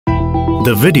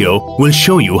The video will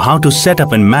show you how to set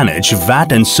up and manage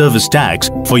VAT and service tax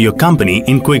for your company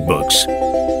in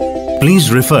QuickBooks.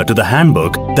 Please refer to the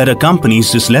handbook that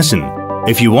accompanies this lesson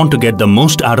if you want to get the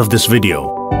most out of this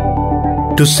video.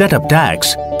 To set up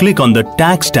tax, click on the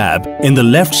Tax tab in the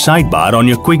left sidebar on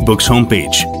your QuickBooks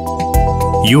homepage.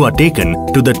 You are taken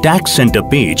to the Tax Center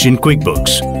page in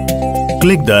QuickBooks.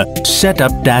 Click the Set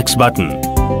Up Tax button.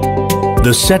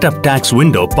 The Set Up Tax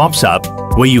window pops up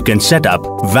where you can set up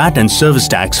VAT and service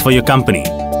tax for your company.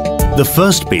 The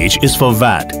first page is for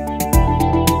VAT.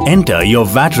 Enter your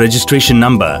VAT registration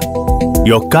number.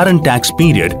 Your current tax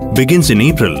period begins in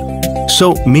April,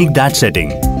 so make that setting.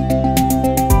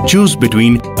 Choose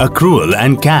between accrual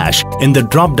and cash in the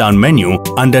drop-down menu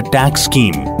under Tax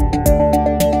Scheme.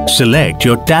 Select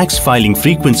your tax filing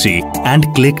frequency and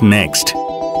click Next.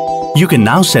 You can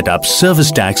now set up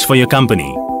service tax for your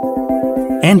company.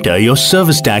 Enter your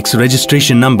service tax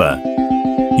registration number.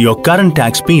 Your current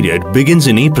tax period begins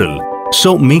in April,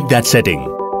 so make that setting.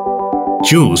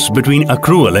 Choose between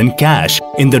accrual and cash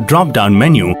in the drop-down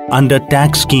menu under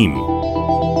Tax Scheme.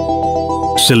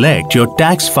 Select your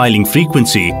tax filing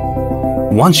frequency.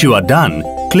 Once you are done,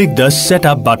 click the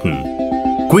Setup button.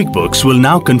 QuickBooks will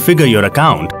now configure your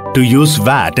account to use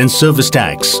VAT and service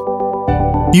tax.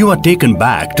 You are taken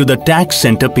back to the Tax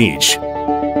Center page.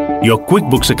 Your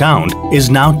QuickBooks account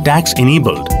is now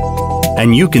tax-enabled,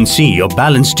 and you can see your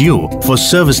balance due for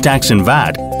service tax and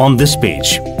VAT on this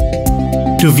page.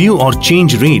 To view or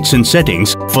change rates and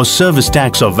settings for service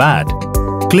tax or VAT,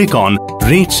 click on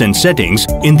Rates and Settings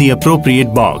in the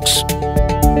appropriate box.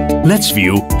 Let's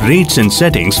view Rates and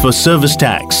Settings for service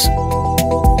tax.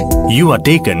 You are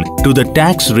taken to the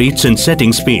Tax Rates and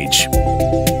Settings page.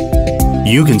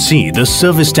 You can see the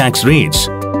service tax rates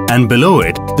and below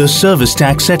it the service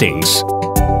tax settings.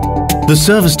 The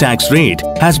service tax rate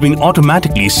has been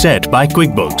automatically set by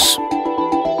QuickBooks.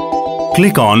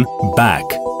 Click on Back.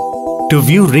 To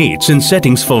view rates and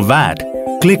settings for VAT,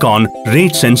 click on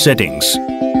Rates and Settings.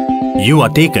 You are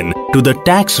taken to the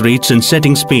Tax Rates and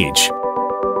Settings page.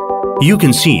 You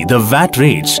can see the VAT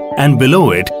rates and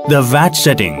below it the VAT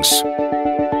settings.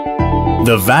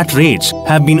 The VAT rates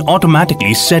have been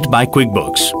automatically set by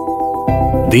QuickBooks.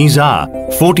 These are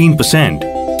 14%,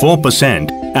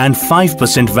 4% and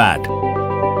 5%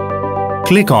 VAT.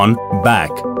 Click on Back.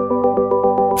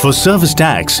 For service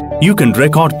tax, you can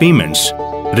record payments,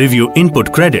 review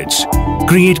input credits,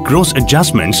 create gross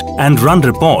adjustments and run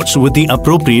reports with the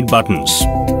appropriate buttons.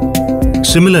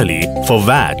 Similarly, for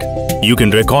VAT, you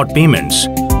can record payments,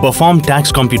 perform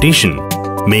tax computation,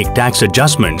 make tax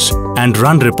adjustments and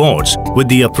run reports with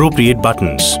the appropriate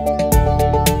buttons.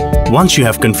 Once you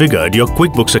have configured your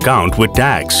QuickBooks account with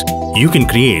tax, you can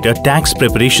create a tax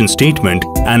preparation statement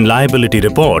and liability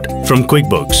report from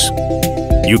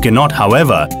QuickBooks. You cannot,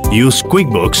 however, use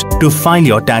QuickBooks to file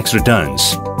your tax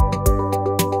returns.